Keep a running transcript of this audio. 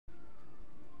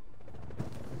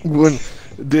When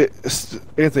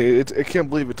Anthony, I can't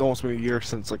believe it's almost been a year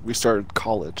since like we started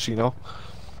college. You know,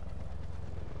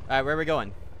 Alright, where are we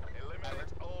going?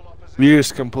 you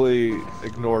just completely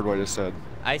ignored what I just said.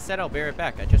 I said I'll be right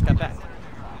back. I just got back.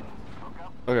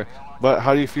 Okay, but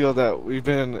how do you feel that we've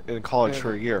been in college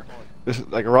for a year? This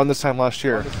like around this time last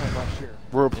year,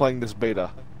 we were playing this beta.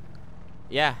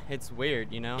 Yeah, it's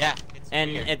weird, you know. Yeah,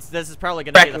 and weird. this is probably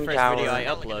gonna be the first Tower. video I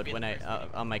upload when I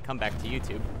on my comeback to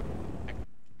YouTube. I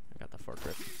got the fork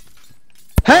rip.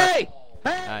 Hey!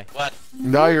 Hi. What?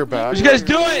 Now you're back. What you guys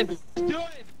doing?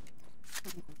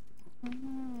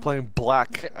 Playing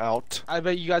Blackout. I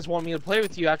bet you guys want me to play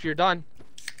with you after you're done.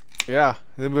 Yeah,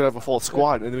 and then we have a full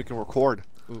squad, and then we can record.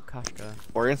 Ooh, Kashka.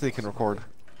 Or Anthony can record.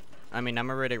 I mean, I'm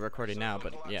already recording now,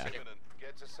 but yeah.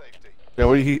 Yeah,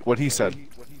 what he said.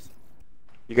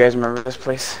 You guys remember this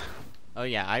place? Oh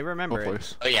yeah, I remember it.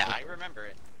 Place. Oh yeah, I remember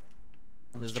it.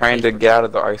 This is the Trying place to get out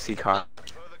of the RC con.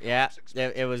 Yeah,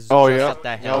 it was Oh just yeah, up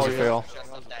that that hill. was a fail.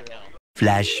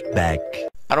 Flashback.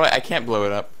 How do I can't blow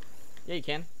it up. Yeah, you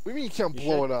can. What do you mean you can't You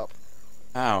blow should. it up?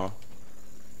 How?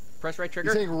 Press right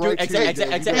trigger. saying right Dude, trigger, exit,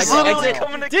 Dave. exit, He's exit, literally exit.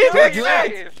 coming to Dave, kill you're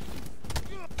you.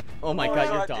 Oh my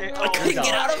god, you're dumb. I couldn't You're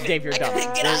get dumb. out of it. Dave, you're I dumb.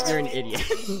 couldn't get out of You're it. an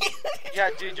idiot. Yeah,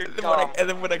 dude, you're dumb. And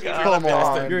then when I got Come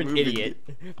on. You're an idiot.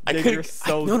 I Dave, couldn't. you're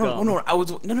so no, dumb. no. I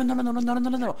was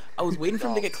no. I was waiting for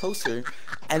him to get closer,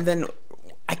 and then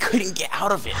I couldn't get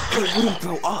out of it. It wouldn't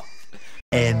blow up.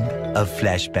 End of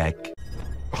flashback.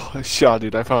 Oh, shot,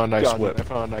 dude! I found a nice whip.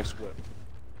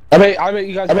 I bet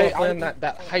you guys want to play on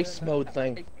that heist mode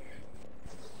thing.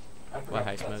 What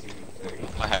heist mode?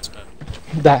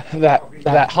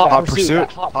 That hot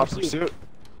pursuit. Hot pursuit.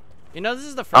 You know, this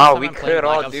is the first Oh, time we I'm playing could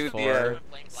all Black Ops do 4 the,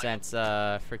 since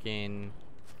freaking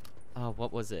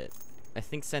what was it? I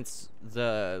think since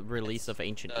the release of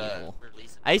Ancient Evil.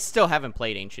 I still haven't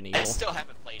played Ancient Evil.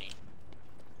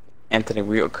 Anthony,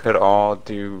 we could all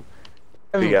do.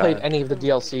 I haven't the, played any of the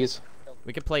DLCs.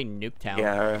 We could play Nuketown.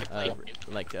 Yeah.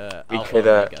 We Alpha could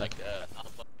Omega.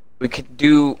 We could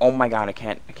do. Oh my god, I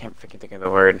can't freaking think of the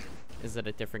word. Is it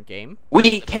a different game?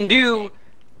 We can do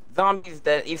zombies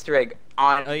that Easter egg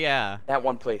on Oh yeah. that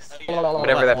one place. What,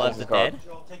 Whatever that Blood place of is the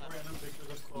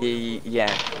called. Dead?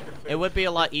 Yeah. It would be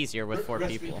a lot easier with 4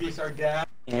 people.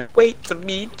 Can't wait to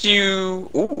meet you.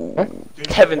 Ooh.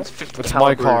 Kevin's 50 It's my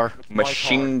caliber car.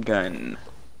 machine gun.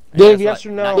 Dave, Guess yes or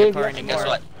what? no? Not your car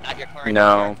anymore.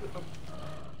 No.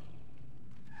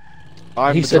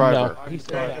 I'm He the said driver. no. He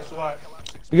said no.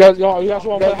 You guys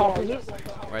want to play hot pursuit?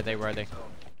 Where are they? Where are they?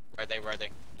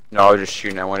 No, I was just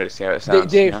shooting. I wanted to see how it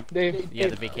sounds. Dave, you know? Dave. Yeah,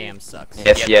 the VKM sucks.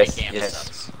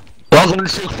 Yes.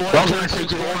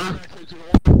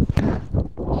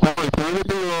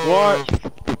 What?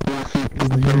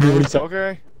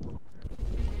 Okay.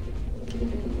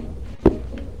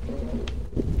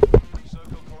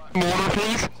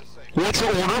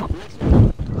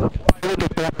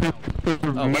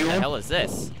 Oh, what the hell is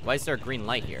this? Why is there a green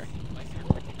light here?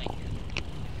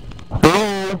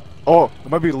 Oh, it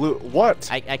might be loot. What?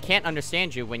 I can't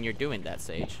understand you when you're doing that,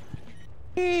 Sage.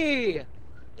 Hey,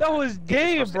 that was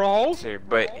Dave, bro.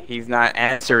 But he's not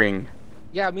answering.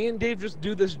 Yeah, me and Dave just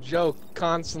do this joke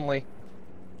constantly.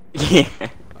 Yeah.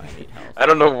 I need help. I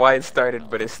don't know why it started,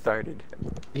 but it started.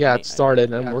 Yeah, it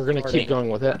started, and we're gonna keep going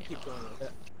with it.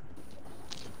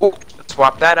 Oh,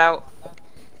 swap that out.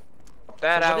 Swap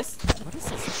that So out. what is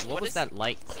this? What was that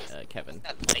light, Kevin?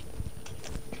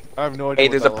 I have no idea. Hey,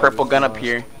 what there's that a light purple is. gun up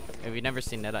here. Have you never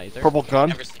seen that either? Purple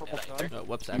gun? Oh,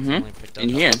 whoops, accidentally picked up. In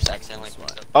here.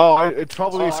 Oh, it's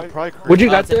probably a surprise. Would you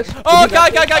got this? Oh, guy!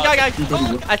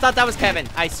 I thought that was Kevin.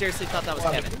 I seriously thought that was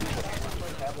Kevin.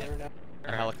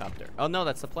 A helicopter. Oh no,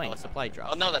 that's the plane. Supply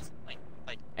drop.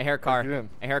 A hair car. Get in.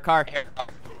 A hair car.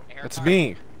 It's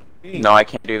me. No, I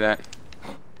can't do that.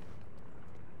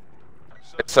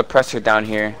 It's a suppressor down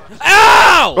here.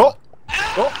 Ow!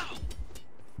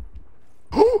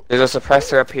 Oh! There's a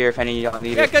suppressor up here if any of y'all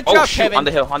need Yeah, it. good Oh job, shoot, Kevin.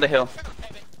 on the hill.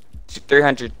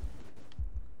 300.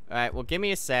 Alright, well, give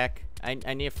me a sec. I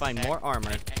need to find more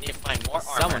armor.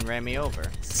 Someone ran me over.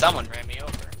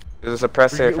 There's a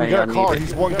suppressor if We any got of a y'all car. need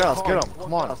He's it. one down. Let's get him.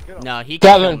 Come on. No, he can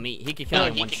Kevin. kill me. He can kill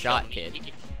me in one shot, kid.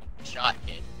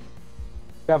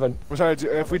 Kevin. We're trying to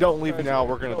do, if we don't leave now,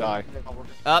 we're gonna die.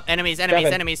 Up, enemies.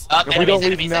 Kevin. If we don't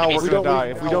leave now, we're gonna die.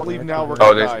 If we don't leave now, we're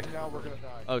Oh, gonna die.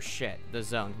 Oh shit, the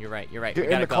zone. You're right. Get We in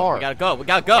gotta the go. car. We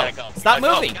gotta go. Stop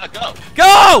moving.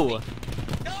 Go!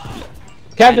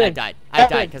 Kevin. And I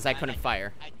died because I couldn't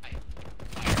fire.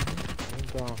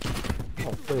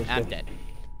 I'm dead.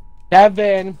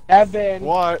 Kevin.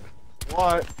 What?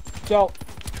 So,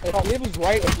 If it was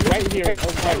right here,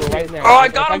 right now. Oh, I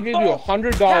got him. If I gave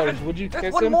you $100, would you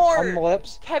kiss him on the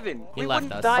lips? Kevin, He we left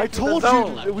wouldn't us. die I to told the you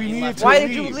zone. we needed to Why leave.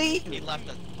 did you leave? He left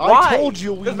us. I Why? told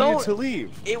you we The needed zone- to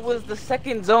leave. It was the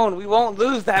second zone. We won't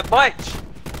lose that much.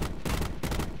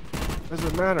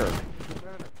 Doesn't matter.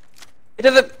 It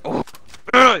doesn't.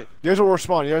 You guys will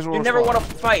respond. You guys will You respond. never want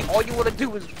to fight. All you want to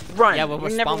do is run. Yeah, we'll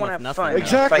you never respond want with to nothing. have fun.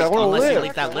 Exactly, Fight I wanna people. Unless you live.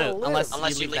 leave that loot.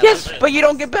 Unless you leave that Yes, loot. but you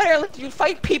don't get better unless you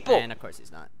fight people. And of course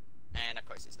he's not.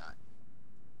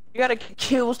 You gotta get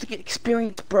kills to get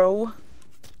experience, bro.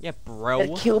 Yeah, You bro.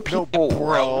 gotta kill No, people.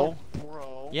 bro.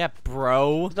 Yeah,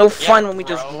 bro. It's no fun when we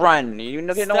just run. You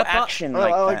get no Step up. action I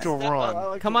like like that. to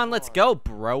run. Come on, let's go,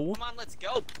 bro.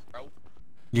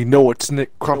 You know it's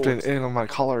Nick Crumpton and on my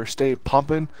collar stay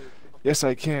pumping. Yes,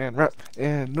 I can rap.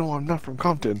 And no, I'm not from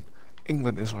Compton.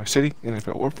 England is my city, and if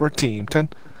it were for Team 10.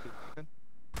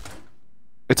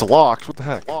 It's locked. What the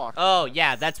heck? Oh,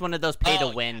 yeah, that's one of those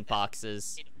pay-to-win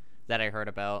boxes that I heard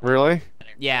about. Really?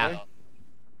 Yeah.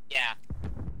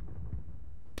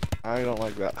 I don't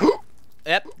like that.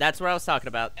 Yep, that's what I was talking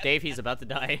about. Dave, he's about to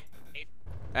die.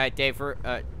 Alright, Dave,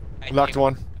 Knocked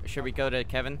one. should we go to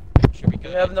Kevin? You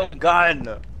have no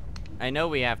gun. I know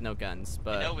we have no guns,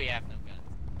 but...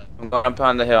 I'm going up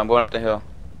on the hill. I'm going up the hill.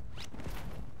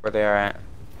 Where they are at.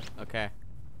 Okay.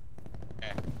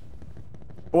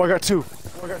 Oh, I got two.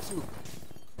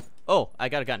 Oh, I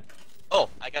got a gun. Oh,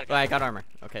 I got armor.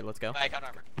 Okay, let's go.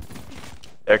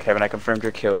 There, Kevin. I confirmed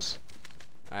your kills.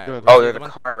 Alright. Good. Oh, where's there's the a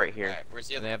other one? car right here.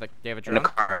 They have a In a drone?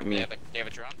 car with me.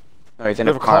 No, he's They in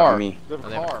have a a car car. with me. They have Oh,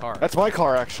 they have a car. That's my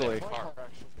car, actually.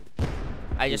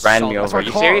 I just Ran saw me that. over. Are my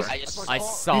you car. serious? I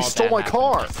saw You stole that my happen.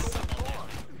 car.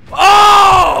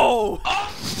 Oh!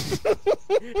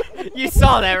 You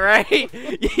saw that, right?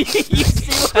 You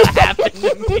see what happened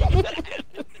to me?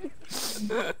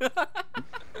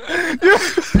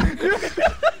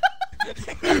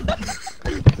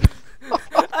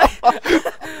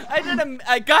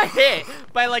 I got hit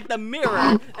by like the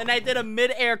mirror, and I did a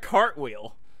mid-air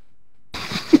cartwheel.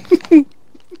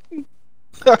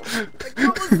 Like,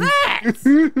 what was that?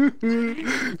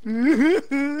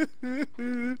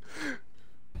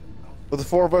 Well, the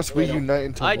four of us, we unite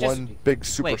into I just- one big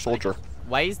super Wait, soldier.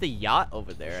 Why is the yacht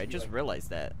over there? I just realized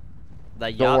that.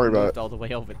 The Don't yacht worry about moved it. all the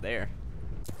way over there.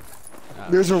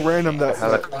 There's a random that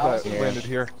landed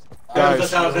here.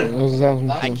 Guys, I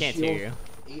I can't hear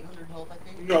you.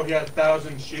 No, he had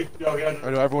 1,000 sheep. No, he had.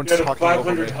 know everyone's he had talking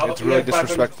over me. 500 health- It's he really had 500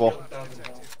 disrespectful.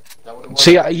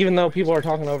 See, even though people are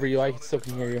talking over you, I still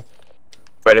can hear you.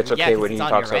 But it's Yeah, okay 'cause when it's he on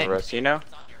talks your over end. us, you know?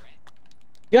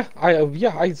 Yeah,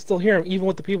 I still hear him, even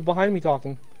with the people behind me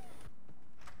talking.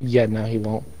 Yeah, no, he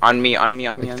won't. On me. I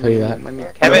can tell you that.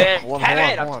 Kevin, Hold on,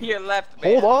 Kevin, hold on. I'm to your left,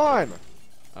 man. Hold on.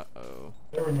 Uh-oh.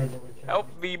 Help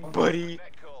me, buddy.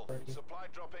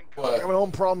 I got my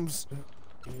own problems.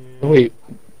 Wait,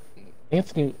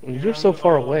 Anthony, you're so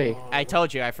far away. I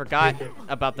told you, I forgot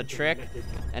about the trick,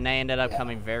 and I ended up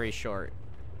coming very short.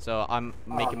 So I'm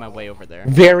making my way over there.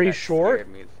 Very That short?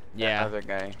 scared me. Yeah. That other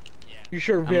guy. You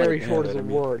sure I'm very like, short is a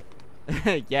word?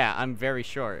 Yeah, I'm very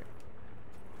short.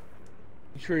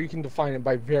 You sure you can define it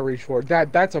by very short?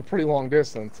 That's a pretty long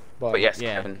distance. But But yes,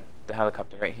 Yeah. Kevin, the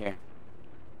helicopter right here.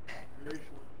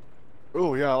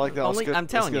 Oh yeah, I like that. Only, I'm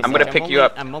telling you, I'm gonna Zach, pick you only-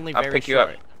 up. I'm only I'll very pick you short.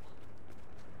 up.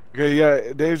 Okay,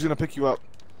 yeah, Dave's gonna pick you up.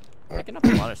 Picking up a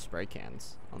lot of spray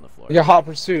cans on the floor. yeah, hot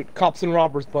pursuit, cops and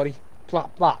robbers, buddy.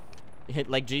 Plop plop.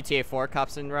 Like GTA 4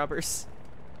 cops and robbers.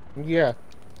 Yeah,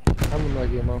 I'm in that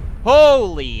game, man.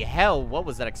 Holy hell! What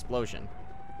was that explosion?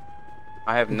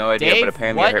 I have no idea, Dave, but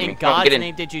apparently what it hurt me. in Come on, God's get in.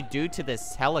 name did you do to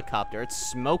this helicopter? It's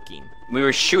smoking. We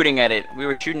were shooting at it. We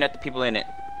were shooting at the people in it.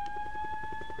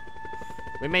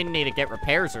 We may need to get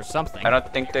repairs or something. I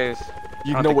don't think there's.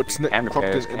 You I don't know think what's we Nick can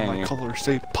repairs, Crumpton in can my you? color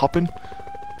say poppin'?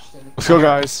 Let's go,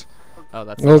 guys. Oh,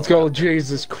 that's. Let's go,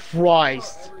 Jesus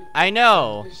Christ. I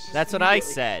know. That's what I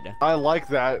said. I like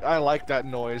that. I like that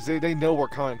noise. They know we're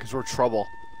coming because we're trouble.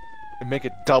 And make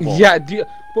it double. Yeah,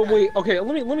 but wait, okay,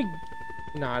 let me.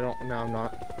 No, I don't. No, I'm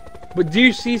not. But do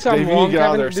you see something Dave, you need wrong, to get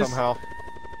out of Kevin? there somehow.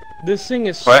 This thing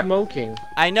is What? smoking.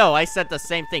 I know. I said the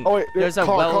same thing. Oh wait, There's a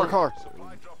car.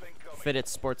 well-fitted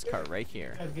sports car right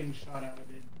here.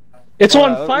 It's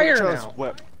on Let me fire try this now.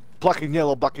 whip. Black and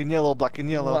yellow, black and yellow, black and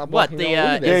yellow. What You the? know, look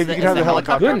at Is this. Dave, the, you can is have the the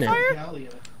helicopter on helicopter. fire?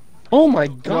 Oh my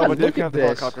No, God! but Dave Look can at have the this.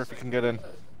 helicopter if you can get in.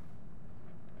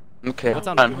 Okay. What's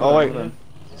hold on- on. Oh wait.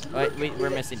 Wait, we're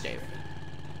missing Dave.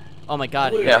 Oh my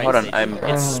God! Yeah, hold on. It's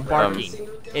I'm. sparking.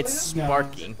 It's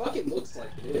sparking.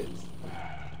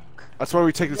 That's why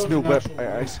we take this new whip.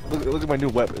 Look at my new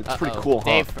whip. It's pretty cool,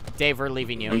 huh? Dave, we're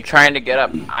leaving you. I'm trying to get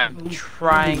up. I'm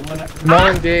trying. Come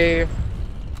on, Dave.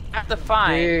 have to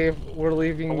find Dave, we're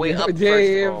leaving. a way up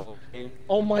Dave. first.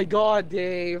 Oh my God,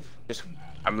 Dave.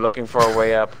 I'm looking for a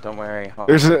way up. Don't worry. Hold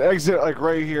There's an exit like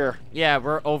right here. Yeah,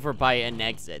 we're over by an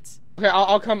exit. Okay,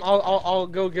 I'll come. I'll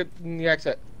go get the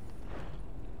exit.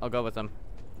 I'll go with them.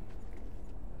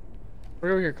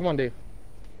 We're over here. Come on, Dave.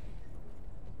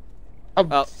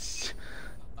 Oh.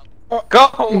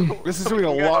 Go! This is doing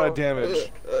a lot of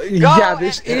damage. Yeah,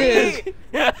 this is.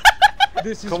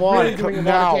 This is Come on, really doing a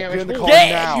now. lot Get of in the damage. car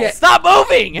Dave, now. stop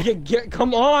moving!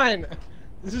 Come on.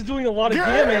 This is doing a lot of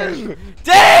damage.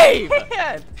 Dave!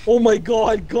 Oh my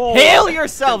God, go. Heal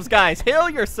yourselves, guys. Heal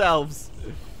yourselves.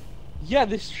 Yeah,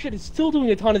 this shit is still doing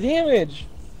a ton of damage.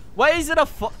 Why is it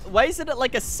why is it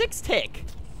like a 6 tick?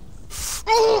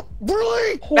 Oh,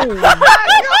 really? Holy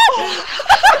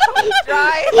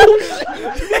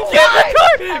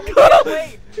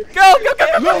Go!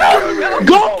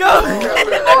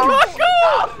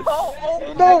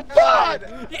 No, God!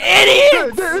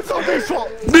 Idiot! It's all Dave's fault.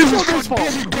 It's all Dave's fault.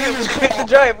 We have to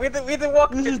drive. We have to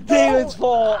walk. This is David's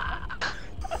fault.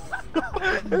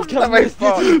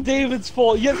 This is David's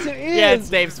fault. Yes, it is. Yeah, it's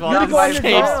Dave's fault. You're This going is to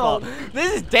Dave's drown. fault.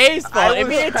 This is Dave's fault. It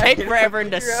was didn't trying take to forever in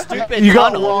figure this out- stupid You got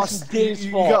tunnel. lost. Dave's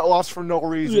You fault. got lost for no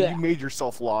reason. Yeah. You made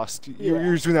yourself lost.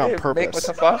 You're doing that on What purpose.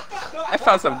 the fuck? I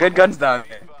found some good guns down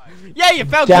here. Yeah, you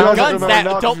found Yeah, good I guns remember that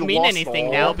now 'cause don't you mean lost anything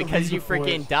all now of them because you before.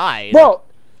 freaking died. Bro.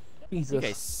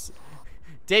 Jesus. Okay,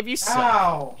 Dave, you suck.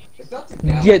 Ow!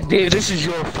 Yeah, Dave, this is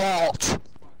your fault.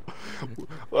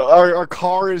 Our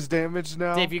car is damaged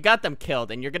now. Dave, you got them killed,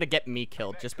 and you're gonna get me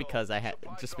killed just because I had.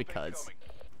 Just because.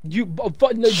 You,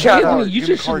 but no, Shut Anthony, up. you Give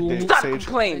me just card, should Dave. leave. Stop Sage.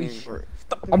 complaining.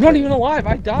 I'm not even alive.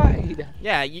 I died.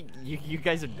 Yeah, you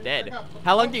guys are dead.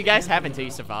 How long do you guys have until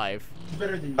you survive?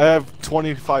 Better than I you. have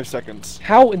 25 seconds.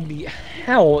 How in the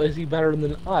hell is he better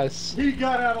than us? He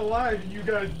got out alive and you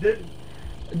guys didn't.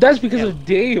 That's because Yeah. of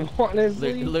Dave,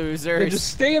 honestly. Losers. Then just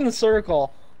stay in the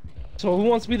circle. So who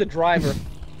wants to be the driver?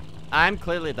 I'm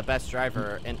clearly the best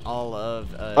driver in all of.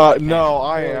 No,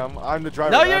 I am. I'm the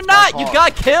driver. No, you're That's my not. You car.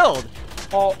 got killed.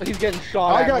 Oh, he's getting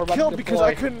shot I at. We're got about to killed because I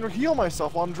deploy. couldn't heal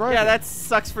myself while I'm driving. Yeah, that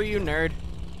sucks for you, nerd.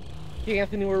 Hey,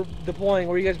 Anthony, we're deploying.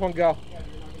 Where do you guys want to go? All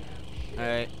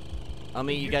right, I'll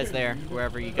meet you guys there,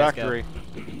 wherever you guys factory.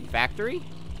 go. Factory?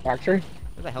 Factory?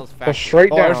 Where the hell's Go factory?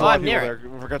 straight Oh, down. there's a lot of I'm people near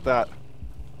there. Forget that.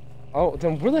 Oh,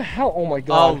 then where the hell? Oh my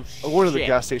god. Oh, Go to the shit.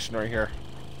 gas station right here.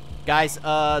 Guys,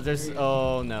 there's.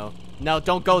 Oh no, no,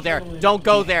 don't go there. Don't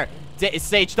go there.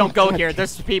 Sage, don't go here.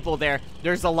 There's people there.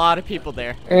 There's a lot of people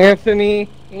there. Anthony,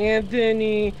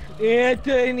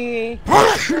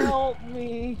 help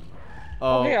me.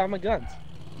 Oh, hey, I have my guns.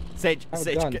 Sage, I have a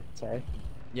Sage, gun. Sorry.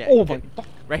 yeah. Oh get- my fuck.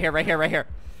 Right here, right here, right here.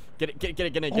 Get it, get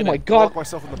it, get it. Oh my Lock god.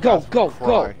 myself in the Go, bathroom go, and go.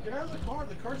 cry. Get out of the car.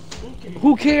 The car's spooky.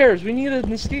 Who cares? We need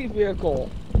an escape vehicle.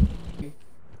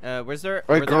 Where's there?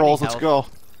 All right, were there girls, any let's health- go.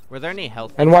 Were there any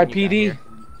health? things when you got NYPD. here?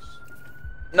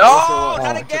 No, Oh,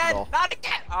 not took it again! all. Not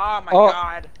again! Oh my Oh.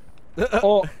 god.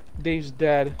 Oh, Dave's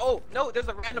dead. Oh, no, there's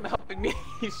a random helping me.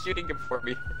 He's shooting him for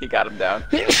me. He got him down.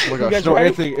 Oh my You gosh. guys No,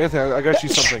 ready? Anthony, I got you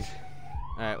something.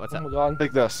 All right, what's Oh up? my god.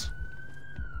 Take this.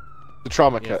 The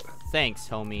trauma Yeah, kit. thanks,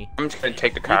 homie. I'm just gonna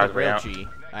take the You're cars the right real now. G.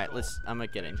 All right, I'm gonna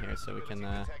get in here so we can.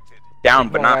 Down,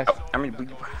 but Come on, not. guys.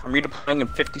 I'm redeploying in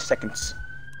 50 seconds.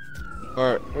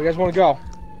 All right, Where you guys want to go?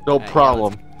 no yeah,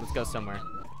 problem. let's go somewhere.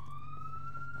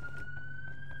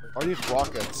 I need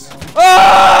rockets.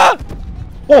 Ah!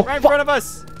 Oh, Right in fuck. front of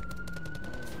us.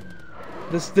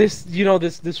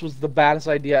 This was the baddest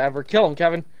idea ever. Kill him,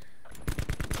 Kevin.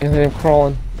 Anthony, I'm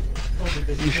crawling.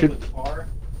 You should.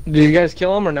 Did you guys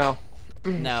kill him or no?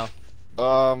 No,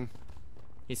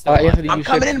 he's still alive. Anthony, I'm you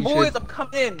coming should, in, you boys! should, I'm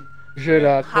coming in! you should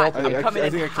Hot. crawl. I'm I coming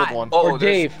in think I killed hot. one. Oh, Or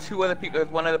there's Dave. two other people.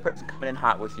 There's one other person coming in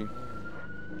hot with you.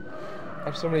 I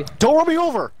have so many. Don't run me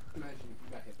over.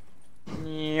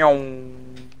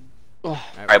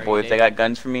 Alright, boys, they got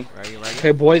guns for me. Are you ready?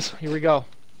 Okay, boys, here we go.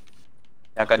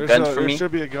 Y'all got guns for there me.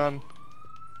 should be a gun.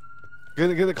 Get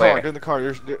in the car. Where? Get in the car.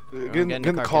 Get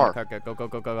in the car. car. Go, go,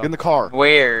 go, go, Get in go. the car.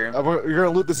 Where? You're gonna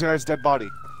loot this guy's dead body.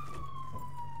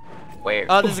 Where?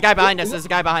 Oh, there's a guy behind us. There's a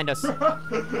guy behind us.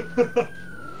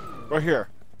 Right here.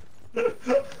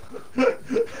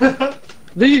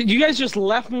 You guys just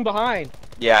left me behind.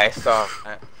 Yeah, I saw.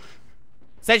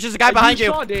 Sage, there's a guy behind you.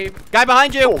 Saw Dave. Guy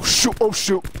behind you. Oh shoot! Oh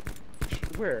shoot!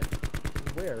 Where?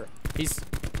 Where? He's.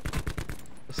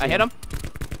 see I hit him.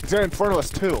 He's right in front of us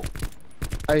too.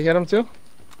 I hit him too.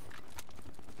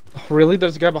 Oh, really?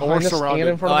 There's a guy behind we're us and surrounded.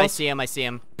 in front Oh, of I us. see him. I see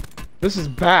him. This is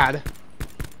bad.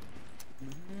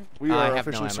 We I are have no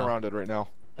officially ammo. surrounded right now.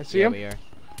 I see Yeah, him. we are.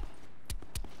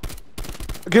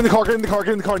 Get in the car. Get in the car.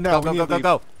 Get in the car now. Go, We go, need go, to go, leave.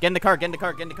 go. Get in the car. Get in the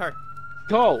car. Get in the car.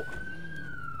 Go.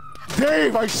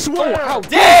 Dave, I swear! Ow,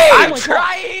 Dave! I'm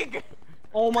trying!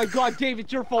 Oh my god, Dave,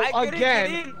 it's your fault I couldn't again.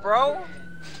 get in, bro.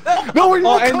 No, we need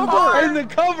Oh, the cover! and the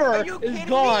cover Are you is kidding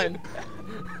gone.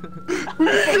 He Cover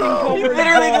is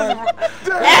literally gone.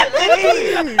 just...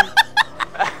 Anthony!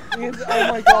 Oh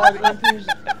my god, Anthony's...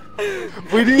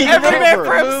 We need the Every man for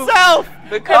cover! himself!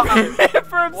 The Every cover. man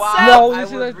for himself! No, I this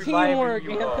is was a reviving teamwork,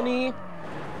 you all. Anthony.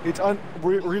 It's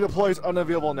redeploy is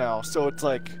unavailable now, so it's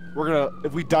like we're gonna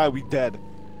if we die, we dead.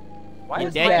 Why You're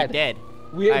is dead, dead. you're dead.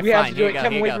 We Alright, have fine, to do here it. you go,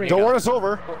 Kevin, here wait you for go. me. Don't run us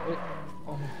over.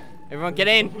 Everyone get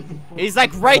in. He's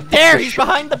like right there. He's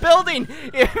behind the building.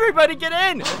 Everybody get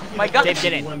in. My God. Dave,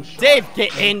 get in. Dave,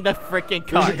 get in the freaking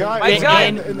car. There's a guy, Get guy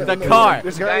in the car.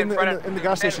 There's a guy in the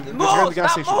gas station. There's a Move! guy in the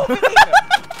gas Stop station. moving!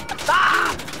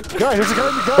 Guys, there's a guy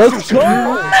in the gas Let's station. go!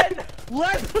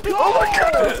 Let's go! Oh my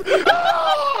goodness!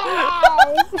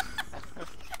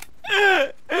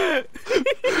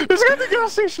 There's a guy in the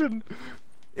gas station.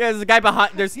 Yeah, there's a guy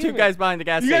behind. There's two Damn it. guys behind the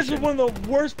gas You guys are station. one of the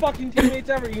worst fucking teammates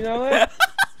ever, you know that?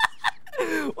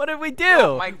 What did we do?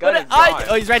 Oh, my gun What did is I gone. do?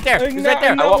 Oh, he's right there. He's No, right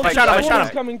there. no, want my I shot him. I gun. shot One's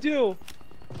him. coming too.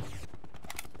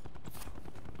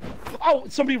 Oh,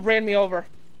 somebody ran me over.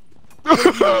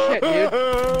 Shit,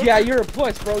 dude. Yeah, you're a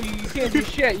puss, bro. You can't do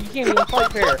shit. You can't even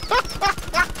fight fair.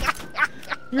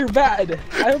 You're bad.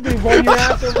 I hope they run your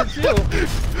ass over too.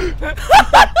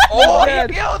 Oh, dead.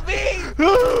 he killed me!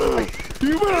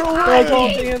 You better Oh, it's all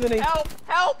win. to Anthony. Help!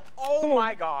 Help! Oh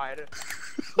my God!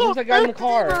 There's that guy in the You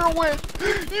car. better win.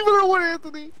 You better win,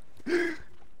 Anthony.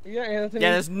 Yeah, Anthony.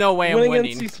 Yeah, there's no way I'm winning winning.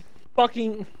 against these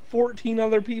fucking 14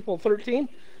 other people. 13?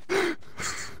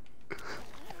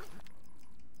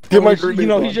 Get my You grenade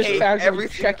know, launcher. he's just Hey, casually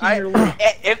everything checking I- your loot.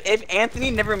 If Anthony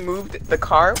never moved the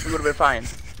car, we would have been fine.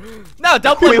 No,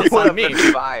 don't blame We this on would've me.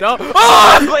 been fine. Don't. I'm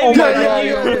Oh! blaming my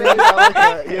you. God. Yeah, I like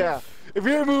that. Yeah. If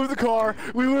we had moved the car,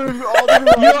 we would have all been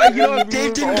If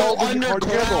Dave didn't go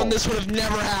underground, this would have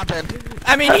never happened.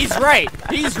 I mean, he's right.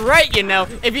 He's right, you know.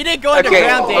 If you didn't go Okay,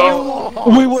 underground, Dave.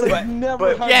 oh, We would have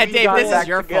never. but- Yeah, we Dave, got this is back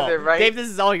your together, fault. right? Dave, this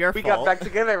is all your we fault. got back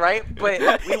together, right? But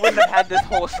we wouldn't have had this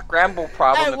whole scramble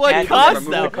problem. At if what Anthony cost,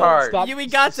 removed though? the car. Stop. We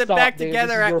got Stop, back Dave,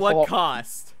 together this is at your what fault.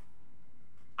 cost?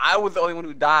 I was the only one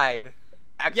who died.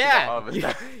 Actually, not all Yeah.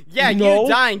 of us. Yeah, No, you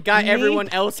dying got me, everyone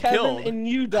else Kevin, killed. and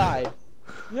you died.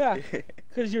 Yeah,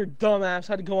 because your dumbass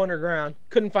had to go underground.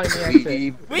 Couldn't find the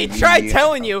exit. We tried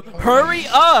telling you, hurry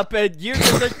up, and you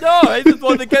just like, no, I just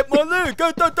want to get more loot.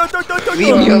 Go, go, go, go, go, go,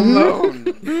 Leave me go. alone.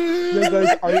 Yeah,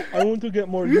 guys, I want to get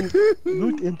more loot.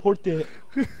 Loot important.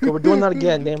 Okay, we're doing that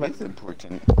again, damn it. It's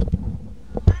important.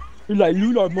 You're like,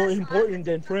 loot are more important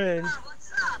than friends.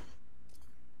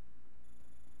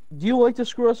 Do you like to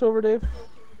screw us over, Dave?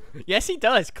 Yes, he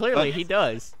does. Clearly, he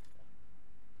does.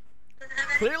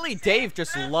 Clearly, Dave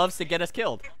just loves to get us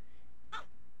killed.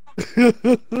 Okay,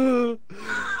 we're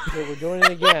doing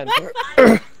it again.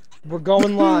 We're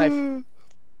going live.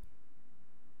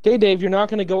 Okay, Dave, you're not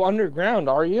going to go underground,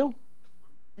 are you?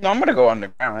 No, I'm gonna go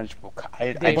underground. I just, Oh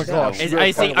my gosh.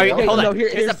 I see. Are you, Okay, hold no, on.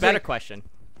 here's Here's a the better thing. question.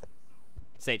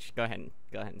 Sage, go ahead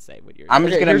and say what you're. I'm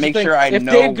just Okay, gonna here's the make thing. sure I If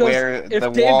know Dave goes, where if the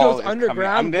Dave wall goes is coming.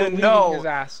 underground, I'm we're gonna leaving know. his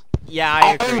ass. Yeah,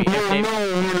 I agree. If Dave...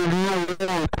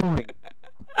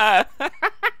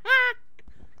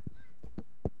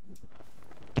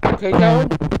 Okay, Kevin?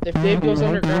 If Dave goes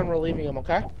underground, we're leaving him,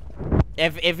 okay?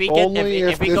 if he Only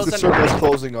if he goes the circle's underground,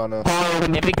 closing on us.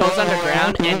 if he goes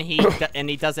underground and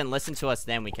he doesn't listen to us,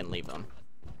 then we can leave him.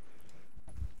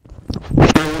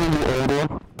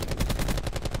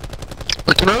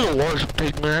 Can I have a large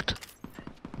Big Mac?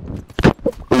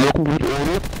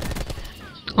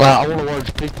 I want a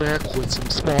large Big Mac with some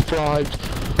small fries,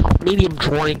 medium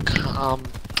drink. I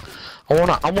want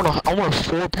a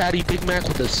 4-patty Big Mac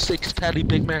with a 6-patty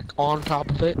Big Mac on top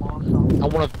of it. I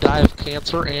want to die of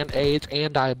cancer and AIDS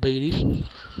and diabetes.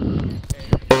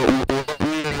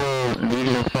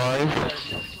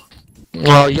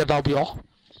 Yeah, that'll be all.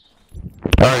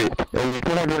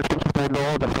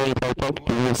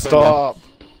 Stop.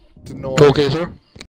 To no Okay, sir.